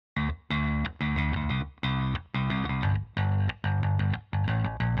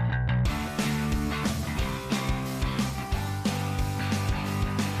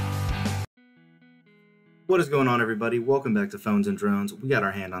What is going on, everybody? Welcome back to Phones and Drones. We got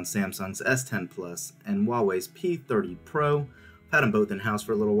our hand on Samsung's S10 Plus and Huawei's P30 Pro. I've had them both in-house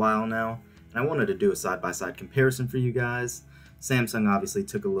for a little while now, and I wanted to do a side-by-side comparison for you guys. Samsung obviously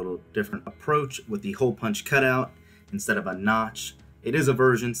took a little different approach with the hole punch cutout instead of a notch. It is a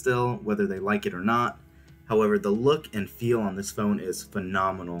version still, whether they like it or not. However, the look and feel on this phone is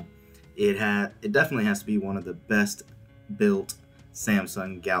phenomenal. It definitely has to be one of the best built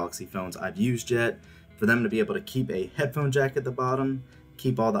Samsung Galaxy phones I've used yet. For them to be able to keep a headphone jack at the bottom,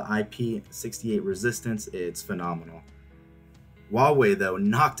 keep all the IP68 resistance, it's phenomenal. Huawei, though,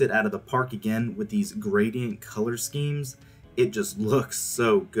 knocked it out of the park again with these gradient color schemes. It just looks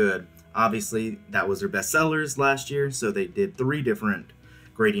so good. Obviously, that was their best sellers last year, so they did 3 different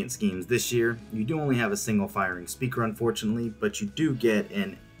gradient schemes this year. You do only have a single firing speaker, unfortunately, but you do get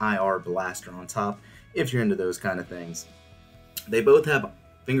an IR blaster on top if you're into those kind of things. They both have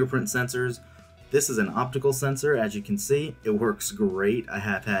fingerprint sensors. This is an optical sensor, as you can see. It works great. I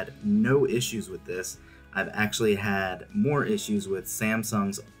have had no issues with this. I've actually had more issues with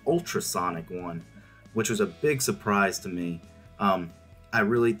Samsung's ultrasonic one, which was a big surprise to me. I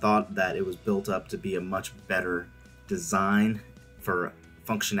really thought that it was built up to be a much better design for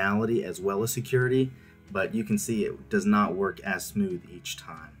functionality as well as security, but you can see it does not work as smooth each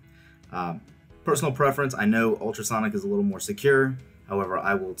time. Personal preference, I know ultrasonic is a little more secure. However,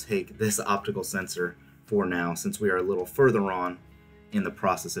 I will take this optical sensor for now since we are a little further on in the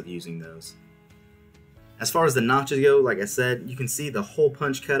process of using those. As far as the notches go, like I said, you can see the hole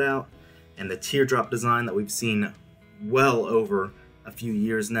punch cutout and the teardrop design that we've seen well over a few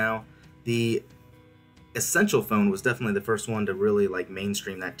years now. The Essential phone was definitely the first one to really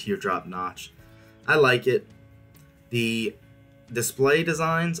mainstream that teardrop notch. I like it. The display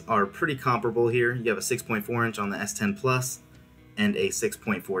designs are pretty comparable here. You have a 6.4 inch on the S10 Plus and a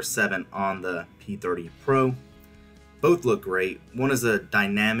 6.47 on the P30 Pro. Both look great. One is a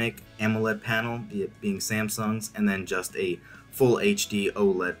dynamic AMOLED panel, it being Samsung's, and then just a full HD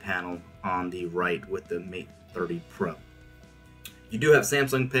OLED panel on the right with the Mate 30 Pro. You do have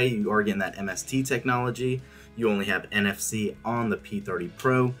Samsung Pay, you are getting that MST technology. You only have NFC on the P30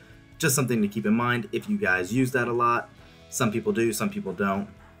 Pro. Just something to keep in mind if you guys use that a lot. Some people do, some people don't.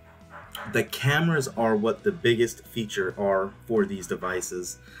 The cameras are what the biggest feature are for these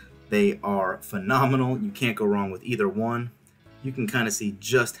devices. They are phenomenal. You can't go wrong with either one. You can kind of see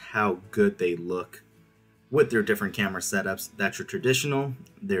just how good they look with their different camera setups. That's your traditional.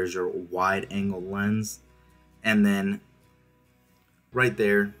 There's your wide angle lens. And then right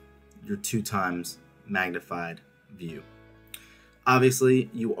there, your 2x magnified view. Obviously,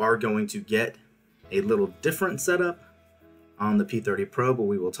 you are going to get a little different setup on the P30 Pro, but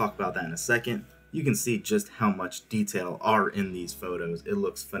we will talk about that in a second. You can see just how much detail are in these photos. It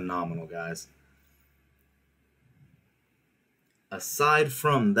looks phenomenal, guys. Aside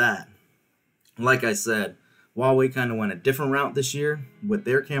from that, like I said, Huawei kind of went a different route this year with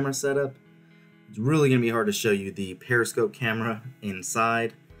their camera setup. It's really going to be hard to show you the periscope camera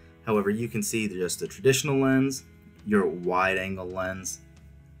inside. However, you can see just the traditional lens, your wide angle lens.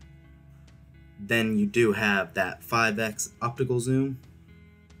 Then you do have that 5x optical zoom.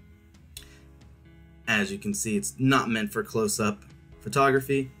 As you can see, it's not meant for close-up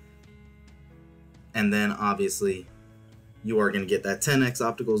photography. And then obviously you are going to get that 10x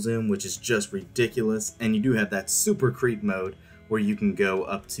optical zoom, which is just ridiculous. And you do have that super creep mode where you can go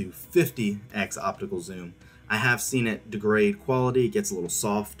up to 50x optical zoom. I have seen it degrade quality, it gets a little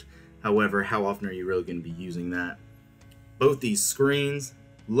soft. However, how often are you really going to be using that? Both these screens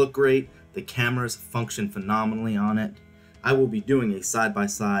look great. The cameras function phenomenally on it. I will be doing a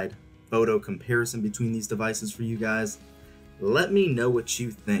side-by-side photo comparison between these devices for you guys. Let me know what you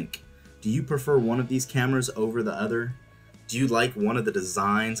think. Do you prefer one of these cameras over the other? Do you like one of the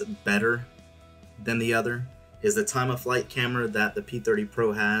designs better than the other? Is the time of flight camera that the P30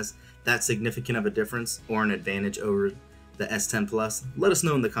 Pro has that significant of a difference or an advantage over the S10 Plus? Let us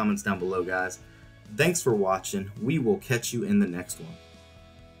know in the comments down below, guys. Thanks for watching. We will catch you in the next one.